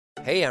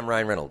Hey, I'm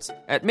Ryan Reynolds.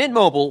 At Mint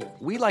Mobile,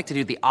 we like to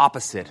do the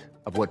opposite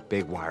of what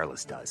Big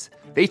Wireless does.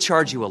 They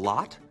charge you a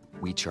lot,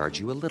 we charge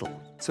you a little.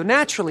 So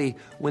naturally,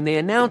 when they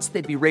announced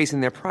they'd be raising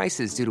their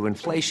prices due to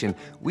inflation,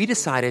 we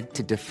decided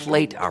to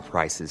deflate our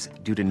prices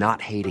due to not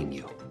hating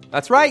you.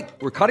 That's right.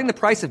 We're cutting the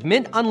price of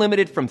Mint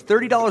Unlimited from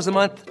 $30 a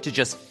month to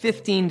just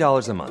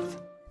 $15 a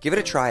month. Give it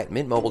a try at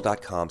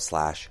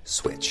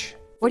mintmobile.com/switch.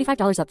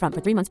 $45 up front for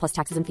 3 months plus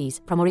taxes and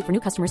fees. Promo rate for new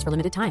customers for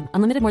limited time.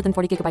 Unlimited more than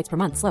 40 gigabytes per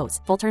month. Slows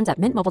full terms at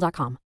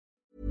mintmobile.com.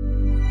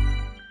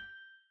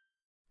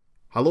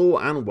 Hello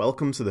and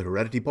welcome to the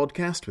Heredity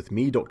Podcast with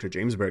me, Dr.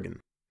 James Bergen.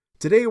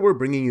 Today we're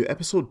bringing you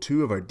episode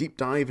 2 of our deep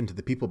dive into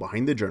the people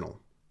behind the journal,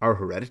 our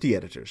Heredity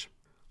editors.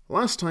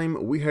 Last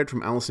time we heard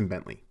from Alison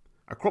Bentley,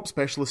 a crop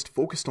specialist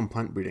focused on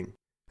plant breeding,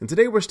 and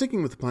today we're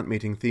sticking with the plant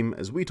mating theme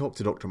as we talk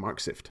to Dr. Mark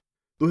Sift,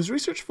 though his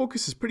research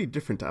focus is pretty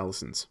different to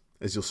Alison's,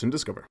 as you'll soon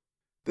discover.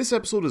 This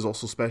episode is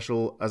also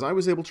special as I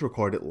was able to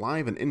record it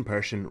live and in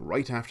person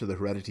right after the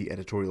Heredity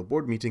editorial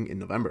board meeting in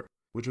November,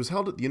 which was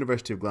held at the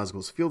University of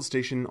Glasgow's field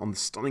station on the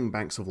stunning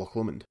banks of Loch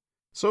Lomond.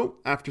 So,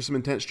 after some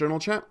intense journal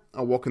chat,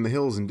 a walk in the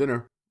hills and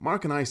dinner,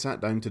 Mark and I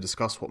sat down to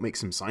discuss what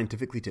makes him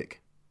scientifically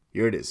tick.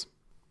 Here it is.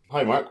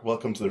 Hi Mark,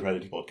 welcome to the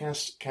Heredity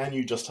Podcast. Can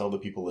you just tell the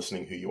people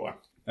listening who you are?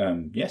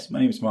 Yes,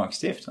 my name is Mark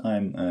Sift.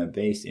 I'm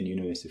based in the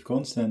University of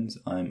Constance.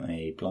 I'm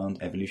a plant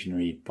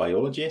evolutionary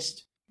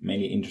biologist,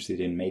 mainly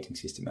interested in mating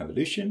system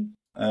evolution.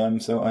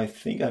 So I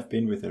think I've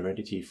been with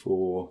Heredity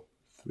for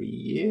 3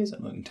 years.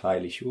 I'm not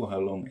entirely sure how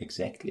long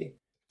exactly.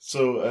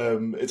 So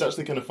it's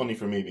actually kind of funny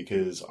for me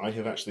because I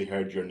have actually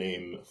heard your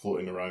name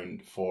floating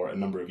around for a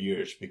number of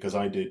years because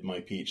I did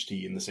my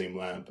PhD in the same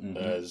lab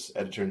as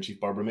Editor-in-Chief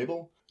Barbara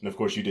Mabel. And of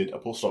course you did a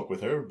postdoc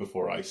with her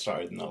before I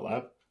started in that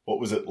lab. What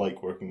was it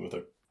like working with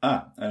her?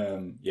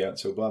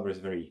 So Barbara is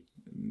a very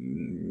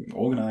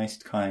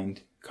organised,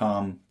 kind,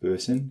 calm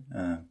person.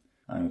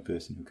 I'm a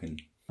person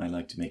I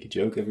like to make a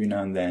joke every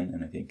now and then,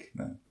 and I think,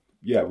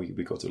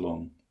 we got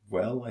along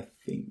well, I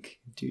think,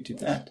 due to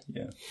that.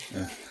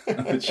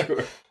 I'm not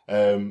sure.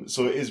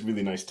 So it is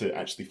really nice to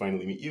actually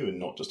finally meet you and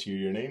not just hear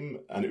your name,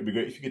 and it would be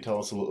great if you could tell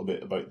us a little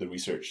bit about the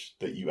research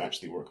that you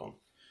actually work on.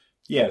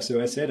 Yeah, so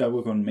as I said, I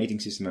work on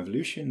mating system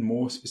evolution.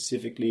 More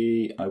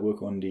specifically, I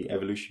work on the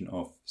evolution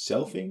of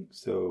selfing.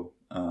 So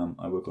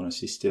I work on a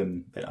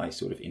system that I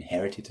sort of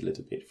inherited a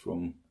little bit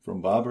from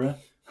Barbara.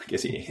 I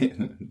guess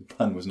the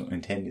pun was not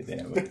intended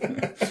there. But,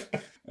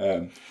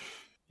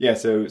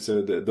 so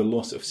the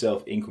loss of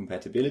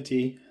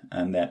self-incompatibility,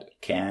 and that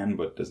can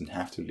but doesn't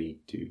have to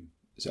lead to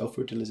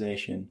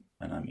self-fertilization.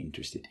 And I'm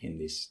interested in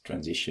this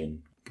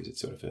transition because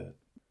it's sort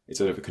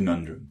of a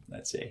conundrum,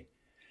 let's say.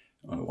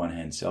 On the one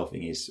hand,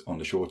 selfing is on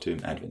the short term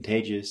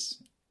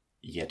advantageous,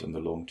 yet on the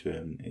long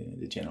term,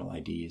 the general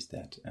idea is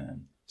that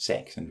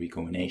sex and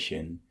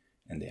recombination,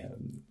 and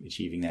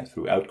achieving that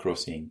through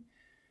outcrossing,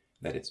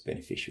 that it's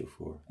beneficial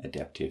for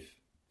adaptive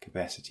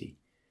capacity.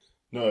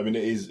 No, I mean,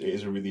 it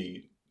is a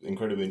really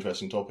incredibly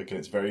interesting topic, and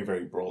it's very,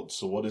 very broad.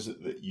 So what is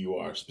it that you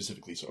are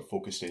specifically sort of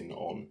focused in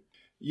on?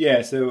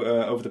 Yeah, so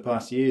over the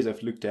past years,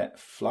 I've looked at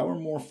flower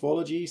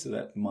morphology, so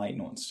that might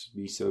not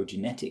be so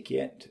genetic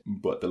yet.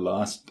 But the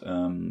last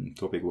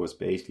topic was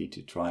basically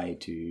to try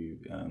to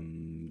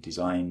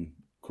design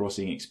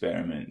crossing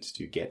experiments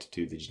to get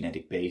to the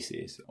genetic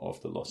basis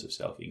of the loss of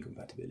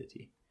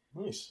self-incompatibility.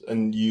 Nice.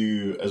 And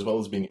you, as well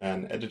as being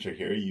an editor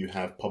here, you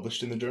have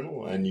published in the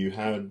journal, and you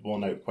had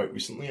one out quite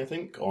recently, I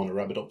think, on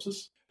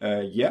Arabidopsis.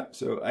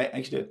 So I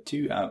actually had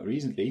 2 out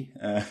recently.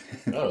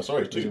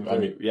 Sorry, 2.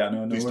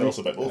 Please tell us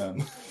about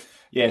both.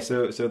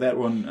 So that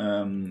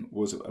one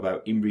was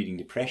about inbreeding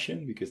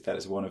depression, because that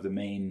is one of the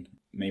main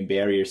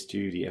barriers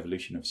to the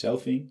evolution of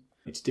selfing.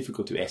 It's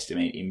difficult to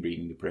estimate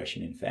inbreeding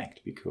depression, in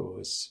fact,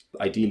 because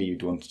ideally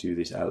you'd want to do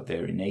this out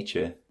there in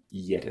nature,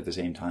 yet at the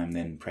same time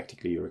then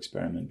practically your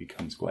experiment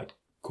becomes quite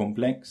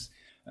complex.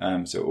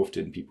 So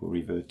often people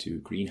revert to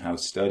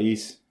greenhouse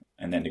studies,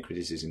 and then the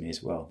criticism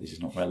is, well, this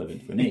is not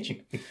relevant for nature.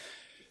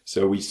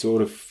 So we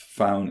sort of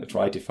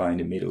tried to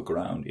find a middle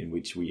ground in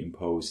which we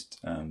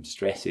imposed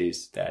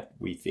stresses that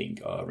we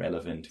think are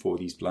relevant for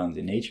these plants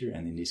in nature.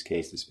 And in this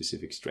case, the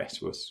specific stress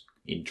was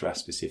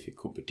intraspecific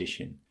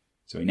competition.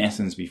 So in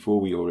essence, before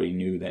we already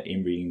knew that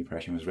inbreeding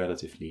depression was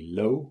relatively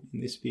low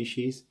in this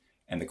species.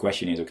 And the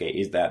question is,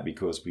 is that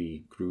because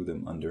we grew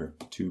them under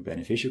 2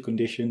 beneficial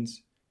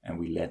conditions and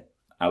we let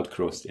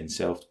outcrossed and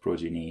selfed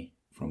progeny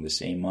from the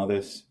same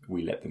mothers,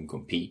 we let them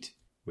compete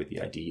with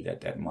the idea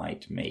that that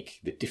might make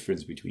the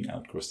difference between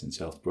outcrossed and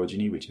selfed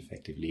progeny, which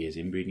effectively is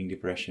inbreeding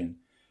depression,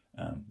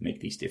 make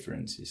these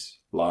differences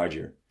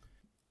larger.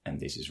 And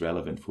this is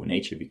relevant for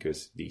nature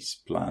because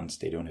these plants,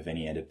 they don't have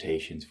any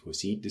adaptations for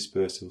seed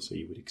dispersal, so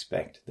you would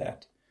expect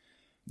that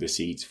the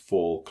seeds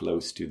fall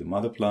close to the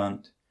mother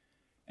plant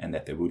and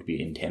that there would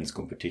be intense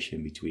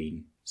competition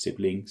between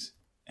siblings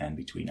and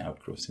between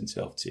outcrossed and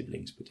selfed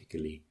siblings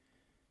particularly,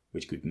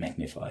 which could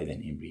magnify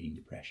then inbreeding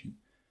depression.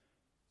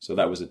 So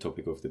that was the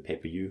topic of the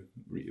paper you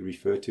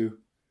referred to.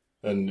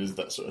 And is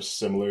that sort of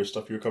similar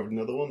stuff you covered in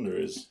the other one, or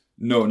is...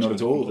 No, not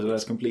at all.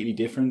 That's completely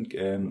different.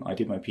 I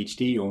did my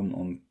PhD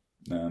on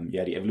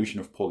the evolution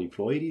of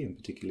polyploidy, and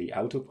particularly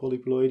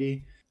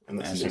autopolyploidy. And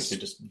that's essentially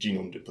just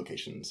genome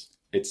duplications.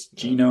 It's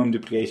genome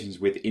duplications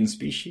within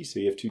species. So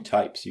you have two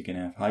types. You can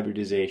have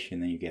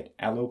hybridization, and you get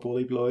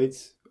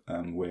allopolyploids,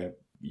 where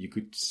you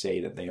could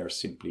say that they are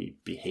simply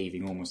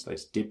behaving almost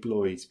as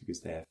diploids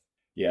because they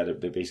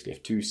basically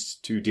have two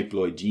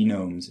diploid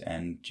genomes,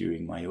 and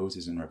during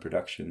meiosis and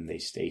reproduction, they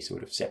stay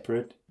sort of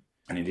separate.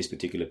 And in this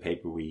particular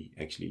paper, we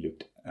actually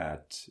looked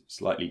at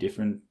slightly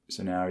different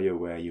scenario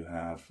where you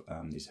have,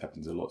 this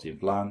happens a lot in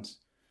plants.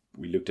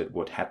 We looked at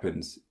what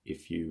happens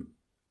if you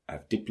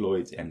have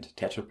diploids and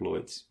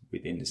tetraploids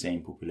within the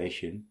same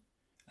population,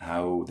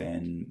 how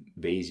then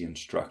Bayesian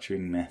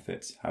structuring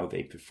methods, how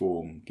they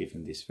perform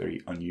given this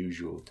very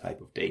unusual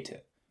type of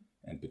data.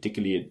 And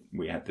particularly,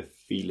 we had the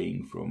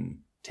feeling from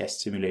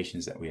test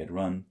simulations that we had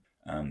run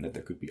that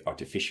there could be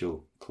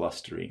artificial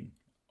clustering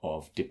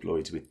of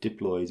diploids with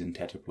diploids and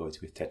tetraploids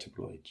with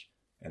tetraploids.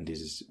 And this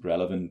is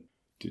relevant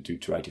to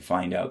try to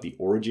find out the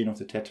origin of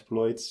the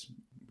tetraploids,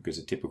 because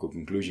a typical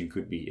conclusion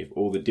could be if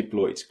all the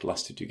diploids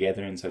cluster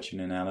together in such an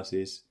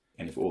analysis,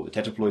 and if all the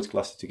tetraploids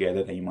cluster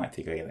together, then you might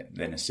think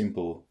then a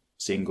simple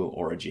single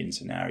origin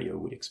scenario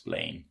would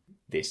explain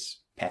this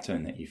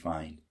pattern that you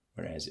find.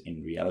 Whereas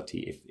in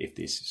reality, if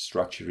this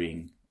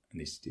structuring and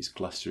this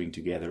clustering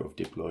together of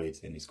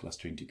diploids and this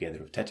clustering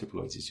together of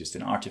tetraploids is just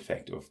an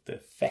artifact of the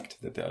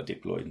fact that there are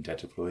diploid and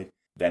tetraploid,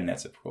 then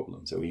that's a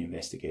problem. So we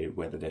investigated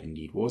whether that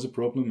indeed was a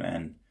problem,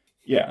 and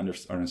under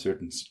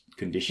certain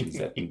conditions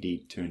that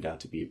indeed turned out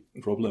to be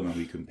a problem, and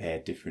we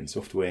compared different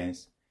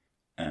softwares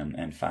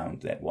and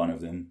found that one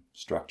of them,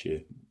 structure,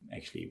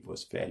 actually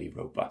was fairly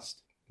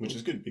robust. Which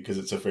is good, because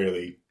it's a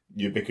fairly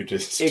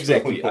ubiquitous...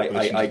 Exactly.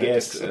 I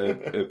guess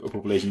a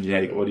population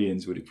genetic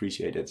audience would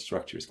appreciate that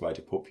structure is quite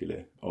a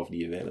popular of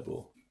the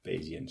available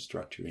Bayesian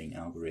structuring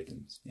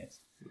algorithms. Yes.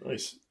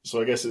 Nice.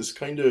 So I guess it's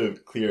kind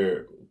of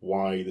clear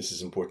why this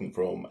is important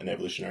from an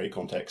evolutionary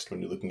context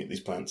when you're looking at these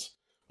plants.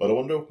 But I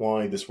wonder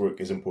why this work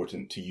is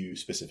important to you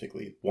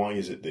specifically. Why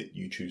is it that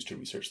you choose to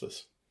research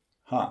this?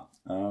 I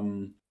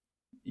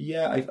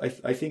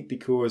think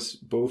because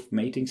both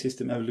mating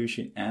system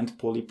evolution and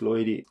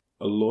polyploidy,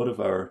 a lot of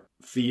our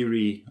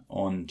theory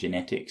on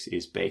genetics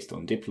is based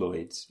on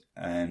diploids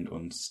and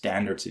on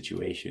standard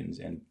situations.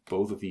 And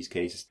both of these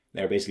cases,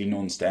 they're basically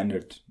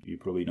non-standard. You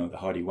probably know the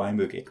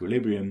Hardy-Weinberg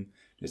equilibrium.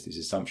 There's this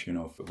assumption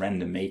of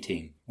random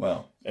mating.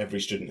 Well, every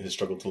student has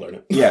struggled to learn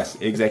it. Yes,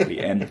 exactly.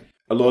 And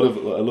a lot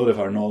of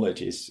our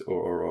knowledge is,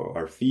 or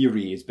our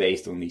theory is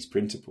based on these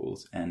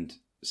principles, and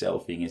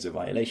selfing is a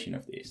violation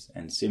of this.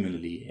 And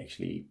similarly,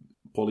 actually,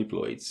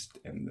 polyploids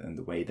and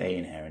the way they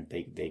inherit,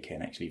 they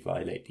can actually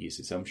violate these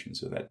assumptions,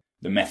 so that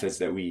the methods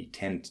that we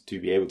tend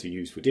to be able to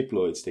use for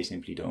diploids, they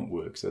simply don't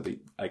work. So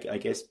I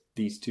guess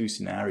these two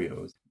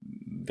scenarios,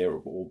 they're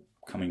all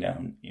coming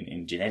down,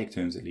 in genetic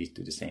terms at least,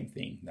 to the same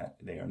thing, that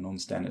they are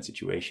non-standard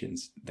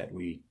situations that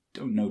we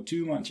don't know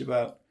too much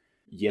about,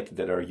 yet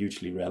that are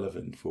hugely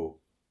relevant for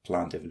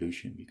plant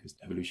evolution, because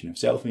evolution of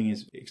selfing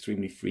is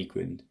extremely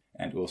frequent,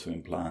 and also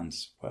in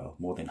plants, well,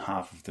 more than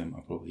half of them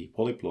are probably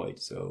polyploid.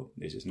 So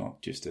this is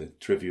not just a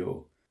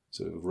trivial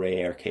sort of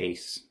rare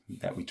case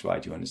that we try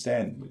to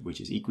understand,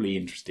 which is equally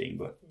interesting,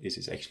 but this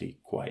is actually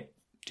quite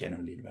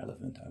generally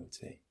relevant, I would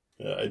say.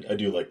 I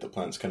do like that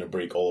plants kind of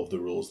break all of the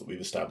rules that we've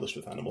established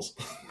with animals.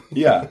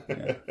 Yeah.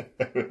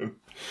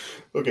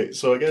 Okay,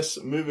 so I guess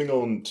moving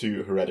on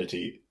to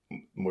heredity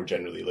more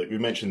generally, like we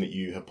mentioned that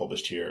you have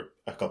published here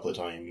a couple of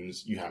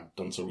times, you have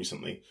done so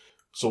recently.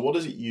 So what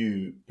is it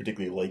you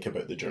particularly like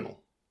about the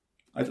journal?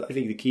 I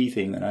think the key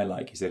thing that I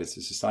like is that it's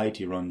a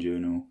society-run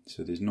journal,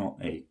 so there's not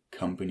a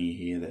company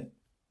here that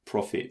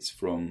profits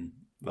from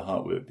the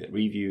hard work that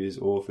reviewers,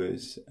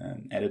 authors,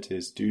 and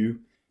editors do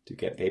to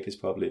get papers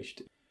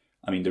published.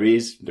 I mean, there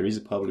is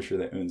a publisher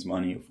that earns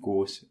money, of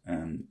course,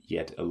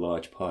 yet a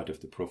large part of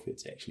the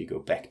profits actually go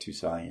back to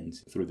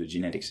science through the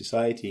Genetic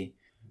Society.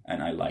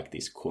 And I like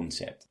this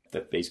concept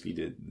that basically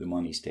the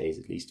money stays,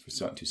 at least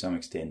to some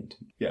extent,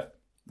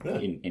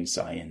 in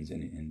science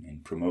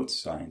and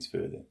promotes science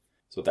further.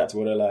 So that's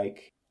what I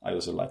like. I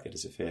also like that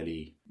it's a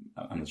fairly,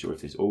 I'm not sure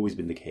if it's always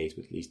been the case,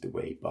 but at least the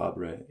way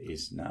Barbara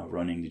is now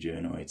running the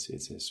journal, it's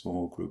a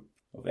small group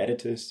of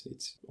editors.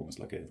 It's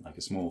almost like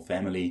a small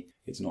family.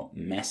 It's not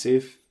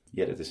massive,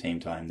 yet at the same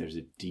time there's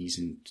a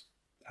decent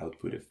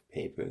output of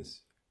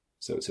papers.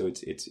 So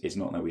it's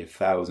not that we have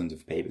thousands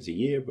of papers a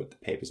year, but the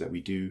papers that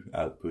we do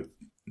output,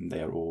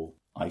 they are all,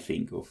 I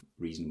think, of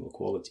reasonable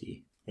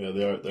quality. Yeah,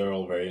 they're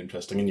all very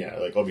interesting. And yeah,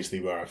 like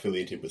obviously we are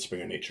affiliated with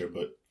Springer Nature,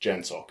 but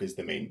GenSoc is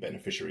the main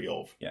beneficiary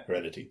of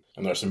heredity.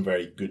 And there are some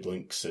very good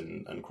links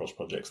and cross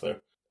projects there.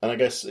 And I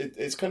guess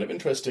it's kind of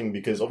interesting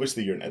because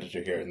obviously you're an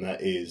editor here, and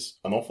that is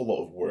an awful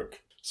lot of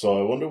work. So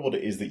I wonder what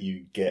it is that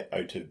you get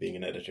out of being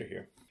an editor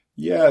here.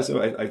 Yeah,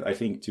 so I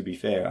think, to be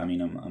fair, I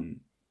mean,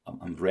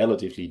 I'm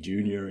relatively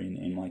junior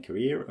in my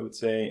career, I would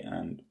say,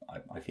 and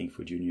I think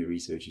for junior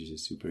researchers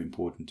it's super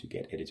important to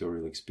get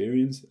editorial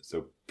experience.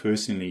 So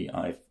personally,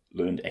 I've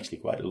learned actually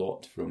quite a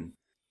lot from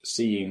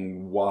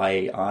seeing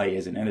why I,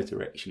 as an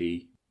editor,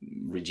 actually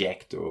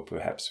reject or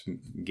perhaps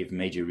give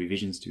major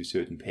revisions to a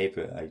certain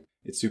paper.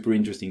 It's super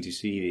interesting to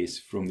see this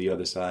from the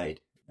other side.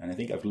 And I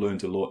think I've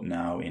learned a lot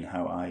now in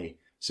how I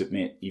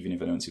submit, even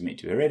if I don't submit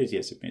to Heredity,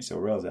 I submit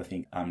somewhere else. I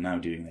think I'm now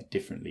doing that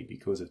differently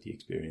because of the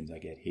experience I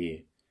get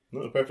here.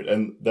 No, perfect.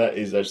 And that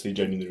is actually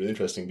genuinely really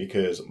interesting,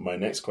 because my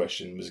next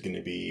question was going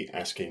to be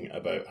asking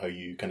about how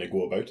you kind of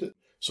go about it.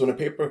 So when a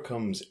paper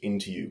comes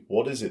into you,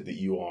 what is it that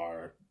you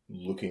are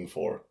looking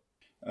for?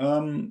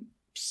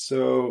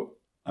 So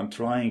I'm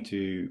trying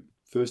to,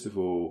 first of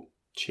all,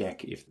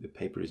 check if the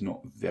paper is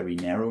not very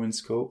narrow in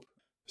scope.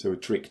 So a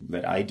trick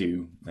that I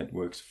do that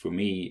works for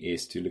me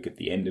is to look at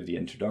the end of the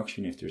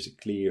introduction if there's a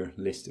clear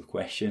list of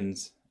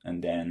questions,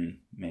 and then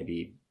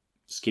maybe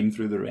skim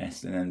through the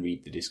rest and then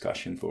read the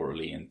discussion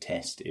thoroughly and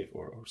test if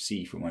or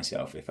see for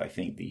myself if I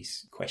think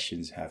these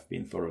questions have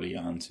been thoroughly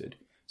answered.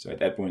 So at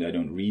that point I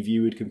don't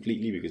review it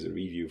completely, because a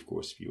review, of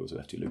course, you also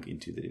have to look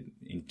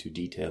into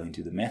detail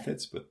into the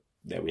methods, but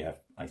there we have,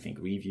 I think,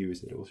 reviewers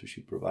that also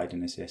should provide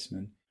an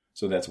assessment.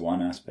 So that's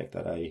one aspect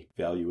that I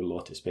value a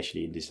lot,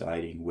 especially in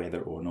deciding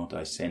whether or not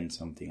I send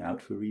something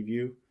out for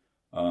review.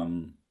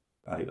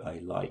 I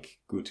like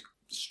good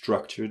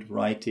structured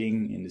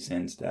writing, in the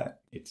sense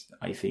that it's,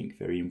 I think,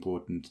 very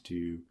important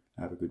to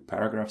have a good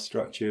paragraph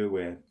structure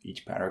where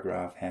each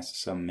paragraph has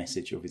some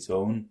message of its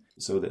own,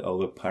 so that all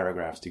the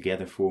paragraphs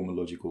together form a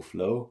logical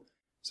flow.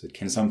 So it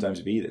can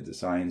sometimes be that the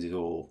science is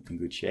all in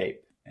good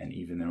shape, and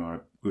even there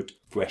are good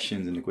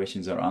questions and the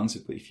questions are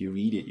answered, but if you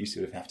read it, you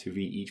sort of have to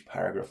read each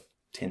paragraph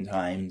 10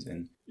 times.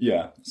 And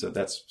so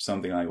that's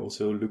something I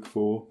also look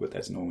for, but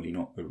that's normally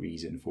not a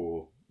reason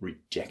for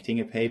rejecting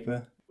a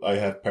paper. I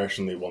have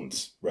personally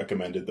once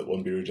recommended that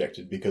one be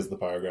rejected because the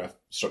paragraph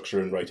structure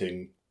and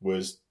writing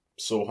was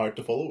so hard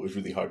to follow. It was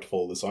really hard to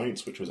follow the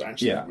science, which was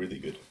actually really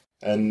good.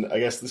 And I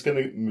guess this kind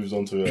of moves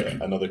on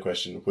to another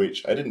question,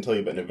 which I didn't tell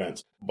you about in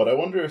advance, but I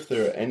wonder if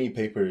there are any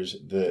papers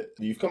that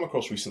you've come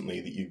across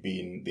recently that you've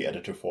been the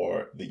editor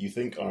for that you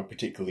think are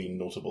particularly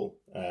notable.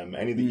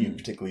 Any that you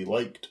particularly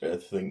liked, or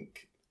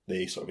think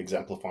they sort of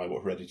exemplify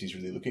what Heredity is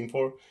really looking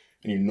for,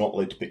 and you're not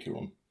allowed to pick your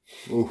own.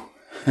 Ooh.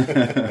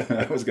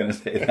 I was going to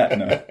say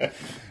that.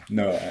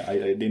 No, I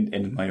didn't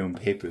end my own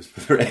papers,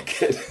 for the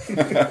record.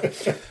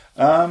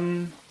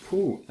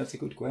 That's a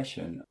good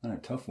question. And a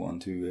tough one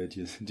to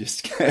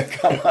just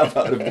come up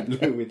out of the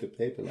blue with a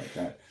paper like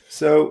that.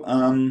 So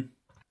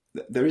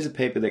there is a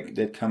paper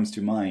that comes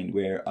to mind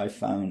where I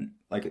found,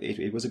 like,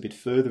 it was a bit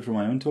further from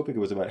my own topic. It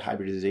was about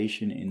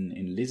hybridization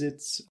in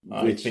lizards.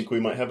 I think we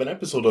might have an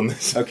episode on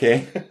this.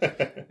 Okay.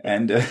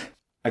 And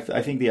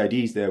I think the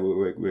ideas there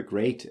were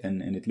great,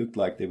 and it looked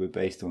like they were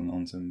based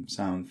on some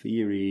sound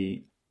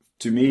theory.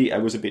 To me, I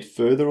was a bit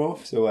further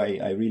off, so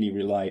I really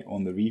relied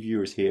on the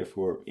reviewers here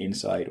for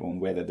insight on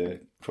whether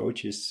the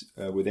approaches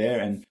were there.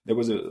 And there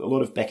was a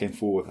lot of back and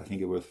forth. I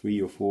think there were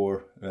 3 or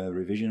 4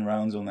 revision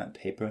rounds on that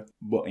paper.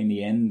 But in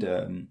the end,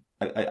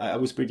 I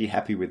was pretty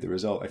happy with the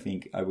result. I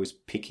think I was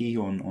picky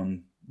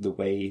on the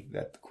way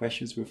that the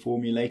questions were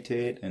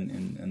formulated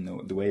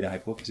and the way the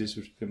hypothesis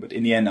was. But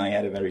in the end, I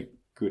had a very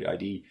good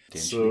idea.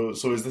 So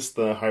is this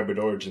the hybrid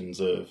origins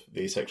of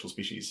the asexual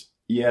species?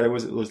 Yeah, it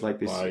was like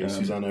this by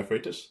Susanna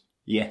Freitas.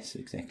 Yes,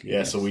 exactly. Yeah,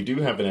 yes. So we do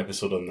have an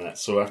episode on that.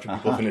 So after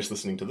people finish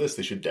listening to this,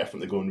 they should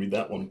definitely go and read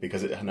that one,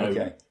 because it now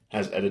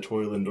has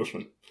editorial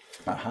endorsement.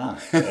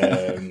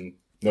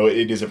 No,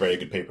 it is a very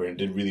good paper and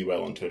did really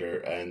well on Twitter.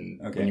 And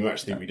when you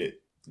actually read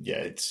it,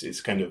 it's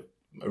kind of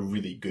a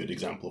really good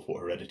example of what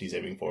Heredity is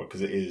aiming for,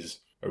 because it is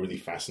a really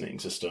fascinating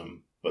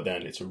system, but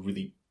then it's a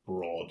really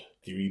broad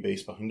theory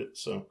base behind it.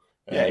 So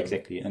yeah,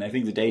 exactly. And I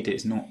think the data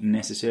is not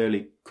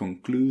necessarily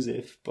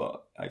conclusive,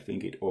 but I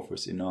think it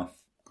offers enough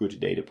good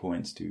data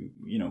points to,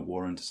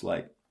 warrant a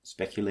slight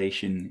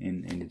speculation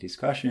in the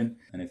discussion.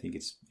 And I think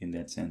it's, in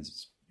that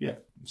sense,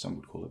 some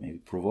would call it maybe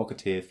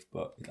provocative,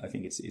 but I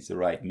think it's the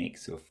right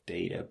mix of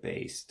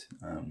data-based.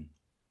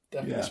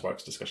 Definitely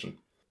sparks discussion.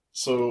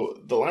 So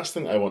the last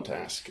thing I want to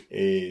ask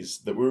is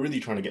that we're really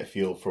trying to get a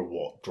feel for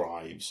what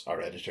drives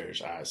our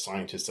editors as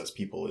scientists, as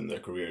people in their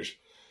careers.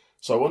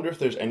 So I wonder if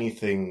there's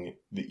anything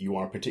that you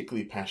are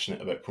particularly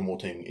passionate about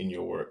promoting in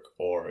your work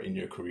or in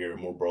your career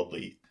more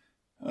broadly.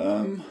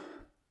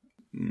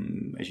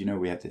 As you know,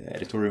 we had the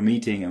editorial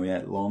meeting and we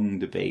had long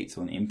debates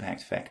on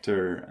impact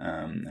factor,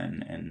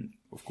 and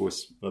of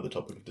course another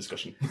topic of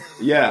discussion.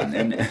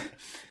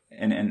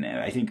 and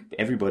I think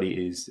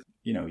everybody is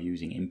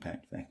using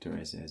impact factor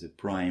as a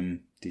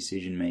prime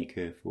decision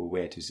maker for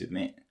where to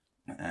submit,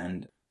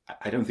 and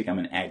I don't think I'm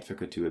an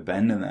advocate to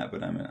abandon that,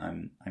 but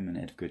I'm an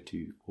advocate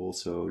to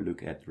also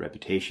look at the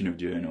reputation of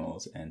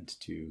journals and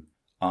to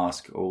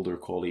ask older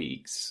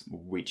colleagues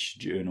which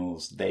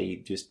journals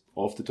they just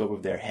off the top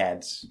of their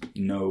heads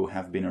know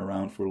have been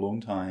around for a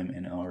long time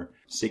and are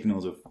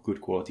signals of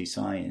good quality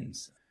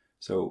science.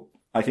 So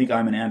I think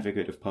I'm an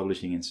advocate of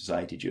publishing in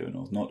society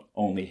journals, not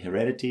only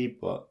Heredity,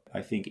 but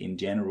I think in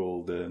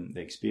general the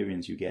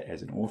experience you get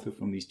as an author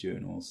from these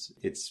journals,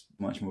 it's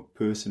much more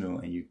personal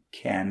and you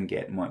can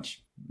get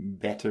much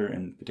better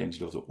and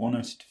potentially also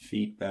honest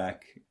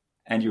feedback,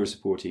 and you're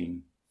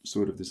supporting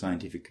sort of the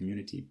scientific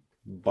community.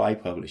 by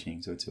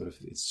publishing. So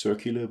it's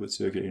circular, but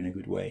circular in a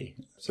good way.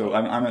 So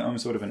I'm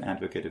sort of an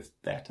advocate of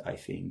that, I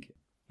think.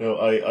 No,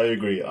 I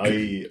agree.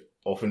 I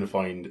often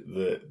find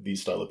that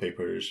these style of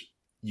papers,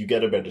 you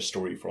get a better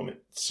story from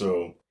it.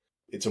 So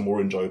it's a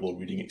more enjoyable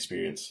reading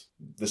experience.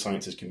 The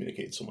science is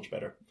communicated so much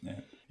better.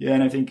 Yeah,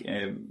 and I think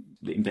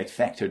the impact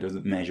factor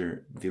doesn't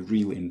measure the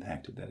real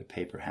impact that a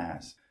paper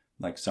has.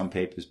 Like some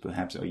papers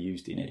perhaps are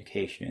used in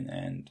education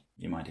and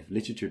you might have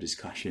literature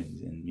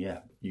discussions and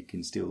you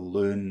can still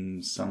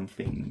learn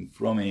something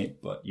from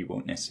it, but you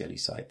won't necessarily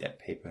cite that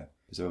paper.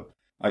 So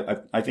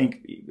I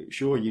think,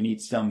 sure, you need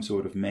some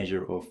sort of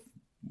measure of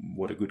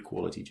what a good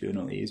quality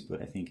journal is,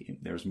 but I think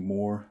there's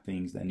more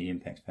things than the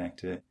impact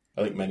factor.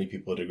 I think many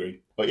people would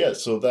agree. But yeah,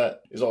 so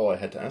that is all I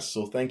had to ask.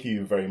 So thank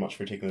you very much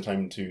for taking the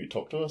time to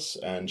talk to us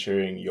and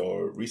sharing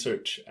your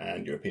research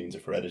and your opinions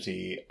of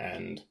heredity.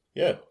 And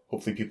yeah,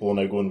 hopefully people will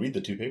now go and read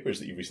the 2 papers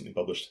that you recently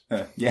published.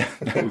 That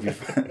would be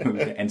fun.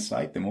 And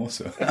cite them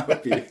also. That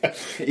would be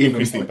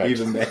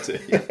even better.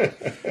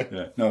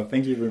 Yeah. No,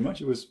 thank you very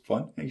much. It was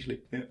fun,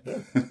 actually. Yeah.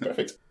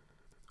 Perfect.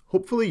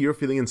 Hopefully you're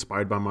feeling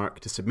inspired by Mark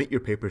to submit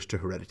your papers to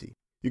Heredity.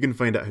 You can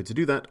find out how to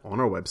do that on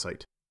our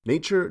website,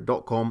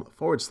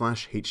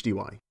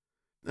 nature.com/HDY.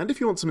 And if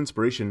you want some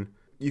inspiration,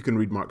 you can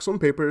read Mark's own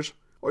papers,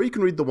 or you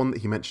can read the one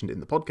that he mentioned in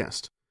the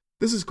podcast.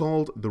 This is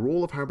called The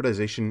Role of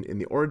Hybridization in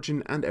the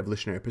Origin and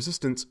Evolutionary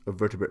Persistence of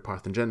Vertebrate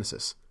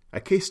Parthenogenesis,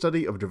 a case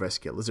study of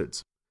Dravesia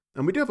lizards.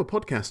 And we do have a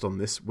podcast on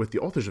this with the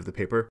authors of the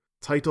paper,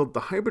 titled The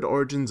Hybrid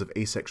Origins of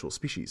Asexual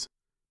Species.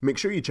 Make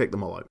sure you check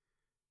them all out.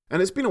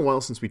 And it's been a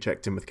while since we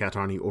checked in with Kat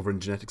Arney over in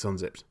Genetics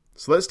Unzipped,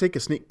 so let's take a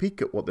sneak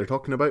peek at what they're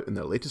talking about in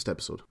their latest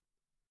episode.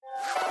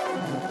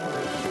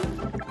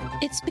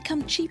 It's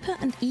become cheaper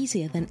and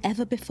easier than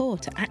ever before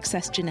to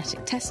access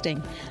genetic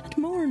testing, and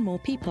more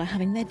people are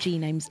having their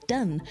genomes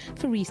done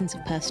for reasons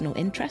of personal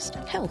interest,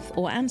 health,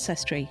 or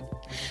ancestry.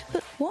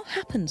 But what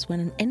happens when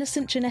an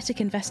innocent genetic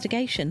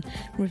investigation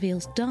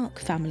reveals dark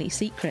family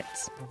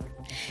secrets?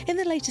 In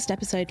the latest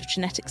episode of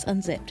Genetics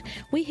Unzipped,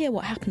 we hear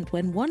what happened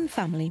when one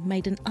family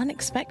made an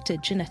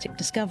unexpected genetic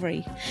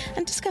discovery,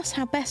 and discuss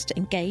how best to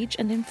engage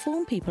and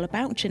inform people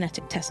about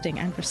genetic testing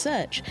and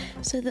research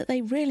so that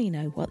they really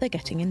know what they're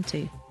getting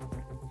into.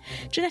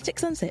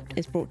 Genetics Unzipped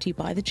is brought to you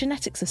by the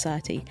Genetics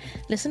Society.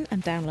 Listen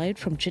and download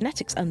from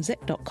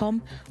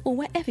geneticsunzipped.com or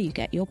wherever you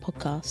get your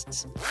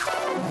podcasts.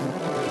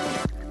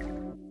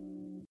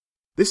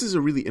 This is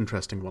a really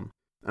interesting one,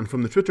 and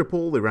from the Twitter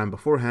poll they ran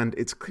beforehand,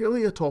 it's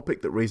clearly a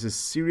topic that raises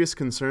serious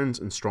concerns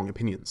and strong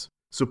opinions,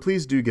 so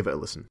please do give it a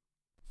listen.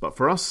 But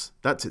for us,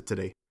 that's it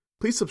today.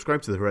 Please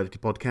subscribe to the Heredity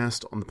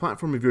Podcast on the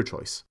platform of your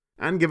choice,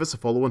 and give us a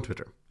follow on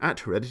Twitter,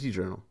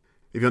 @HeredityJournal.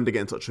 If you want to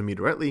get in touch with me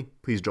directly,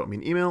 please drop me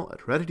an email at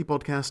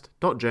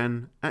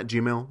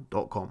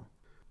hereditypodcast.gen@gmail.com.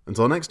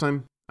 Until next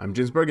time, I'm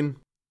James Bergen.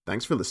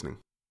 Thanks for listening.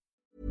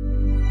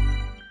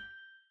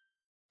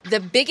 The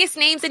biggest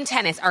names in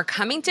tennis are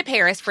coming to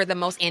Paris for the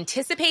most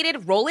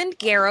anticipated Roland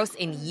Garros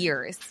in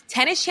years.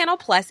 Tennis Channel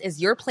Plus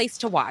is your place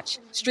to watch.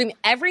 Stream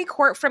every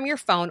court from your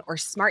phone or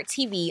smart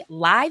TV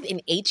live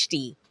in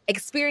HD.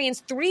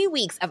 Experience 3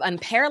 weeks of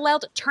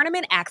unparalleled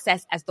tournament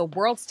access as the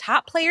world's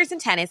top players in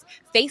tennis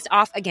face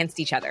off against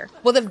each other.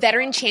 Will the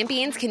veteran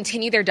champions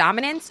continue their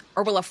dominance,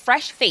 or will a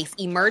fresh face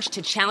emerge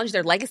to challenge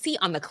their legacy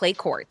on the clay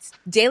courts?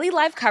 Daily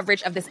live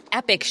coverage of this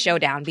epic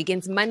showdown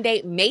begins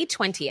Monday, May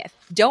 20th.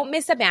 Don't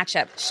miss a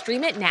matchup.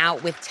 Stream it now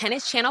with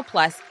Tennis Channel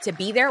Plus to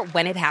be there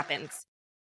when it happens.